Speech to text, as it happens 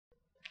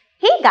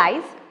Hey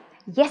guys,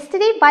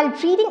 yesterday while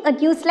reading a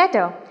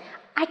newsletter,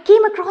 I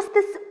came across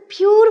this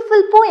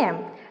beautiful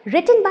poem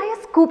written by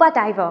a scuba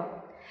diver.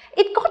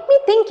 It got me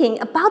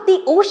thinking about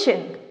the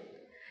ocean.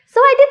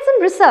 So I did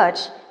some research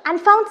and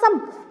found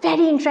some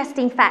very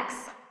interesting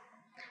facts.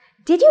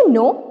 Did you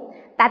know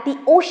that the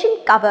ocean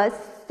covers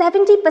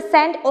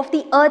 70% of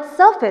the Earth's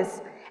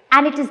surface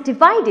and it is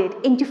divided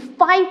into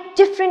 5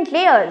 different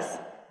layers?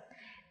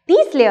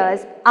 These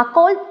layers are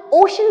called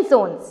ocean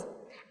zones,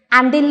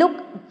 and they look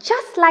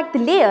just like the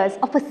layers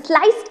of a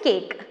sliced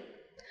cake.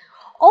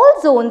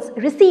 All zones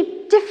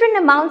receive different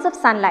amounts of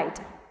sunlight.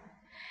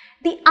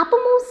 The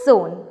uppermost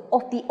zone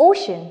of the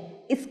ocean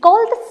is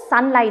called the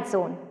sunlight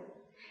zone.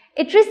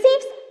 It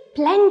receives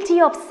plenty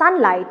of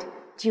sunlight,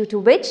 due to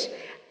which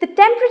the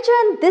temperature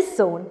in this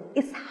zone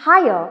is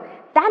higher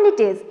than it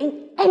is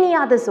in any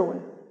other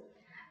zone.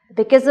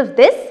 Because of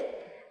this,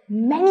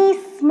 many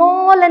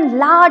small and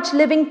large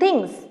living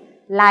things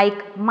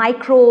like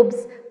microbes,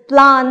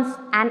 plants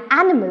and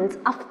animals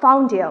are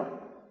found here.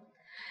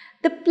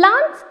 The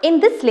plants in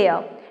this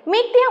layer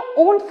make their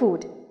own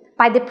food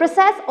by the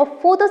process of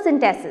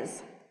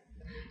photosynthesis.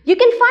 You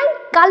can find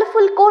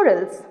colorful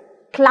corals,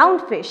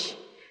 clownfish,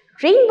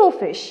 rainbow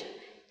fish,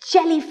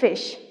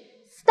 jellyfish,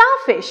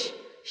 starfish,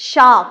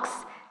 sharks,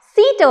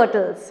 sea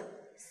turtles,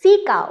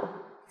 sea cow,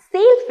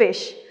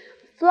 sailfish,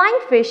 flying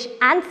fish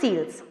and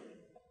seals.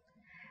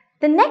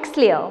 The next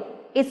layer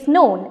is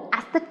known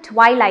as the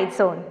twilight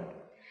zone.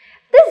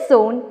 This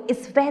zone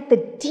is where the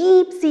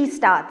deep sea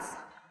starts.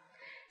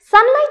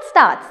 Sunlight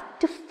starts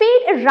to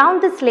fade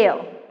around this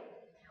layer.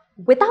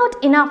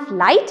 Without enough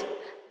light,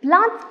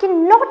 plants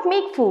cannot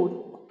make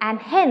food and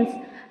hence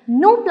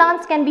no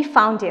plants can be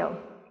found here.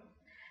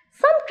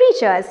 Some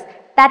creatures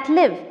that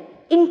live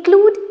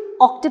include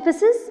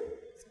octopuses,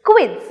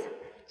 squids,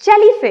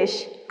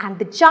 jellyfish and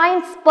the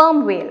giant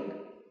sperm whale.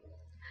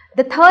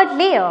 The third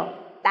layer,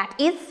 that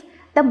is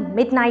the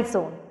midnight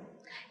zone.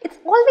 It's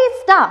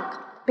always dark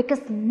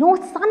because no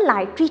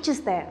sunlight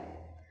reaches there.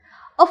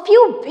 A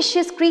few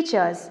vicious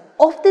creatures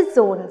of these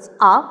zones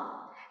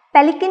are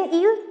pelican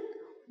eel,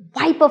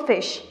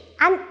 viperfish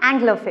and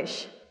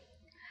anglerfish.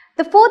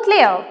 The fourth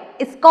layer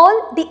is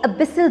called the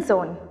abyssal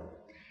zone.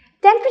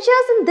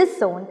 Temperatures in this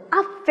zone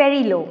are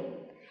very low,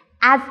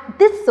 as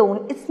this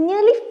zone is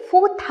nearly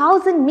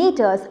 4,000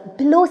 meters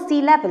below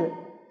sea level.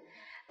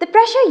 The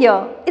pressure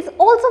here is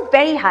also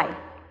very high.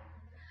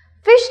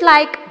 Fish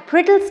like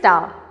brittle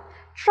star,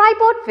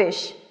 tripod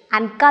fish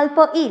and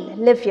gulper eel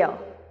live here.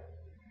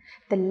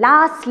 The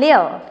last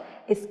layer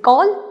is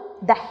called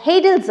the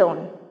hadal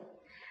zone.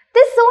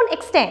 This zone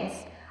extends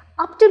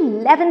up to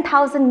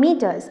 11,000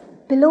 meters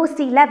below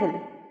sea level.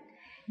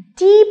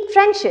 Deep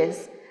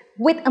trenches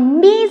with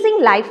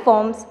amazing life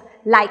forms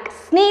like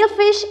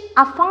snailfish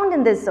are found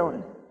in this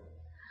zone.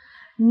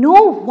 No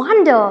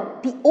wonder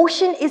the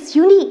ocean is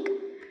unique.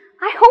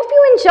 I hope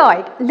you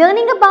enjoyed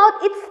learning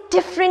about its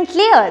different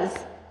layers.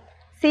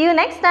 See you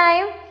next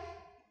time.